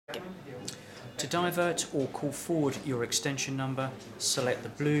To divert or call forward your extension number, select the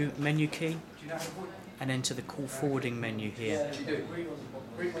blue menu key and enter the call forwarding menu here.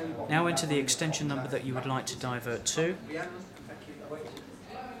 Now enter the extension number that you would like to divert to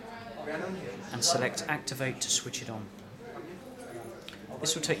and select activate to switch it on.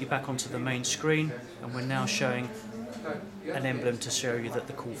 This will take you back onto the main screen, and we're now showing an emblem to show you that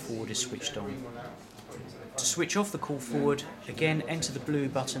the call forward is switched on. To switch off the call forward, again enter the blue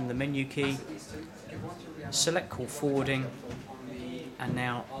button, the menu key, select call forwarding, and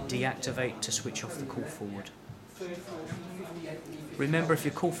now deactivate to switch off the call forward. Remember, if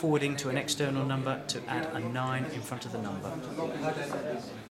you're call forwarding to an external number, to add a 9 in front of the number.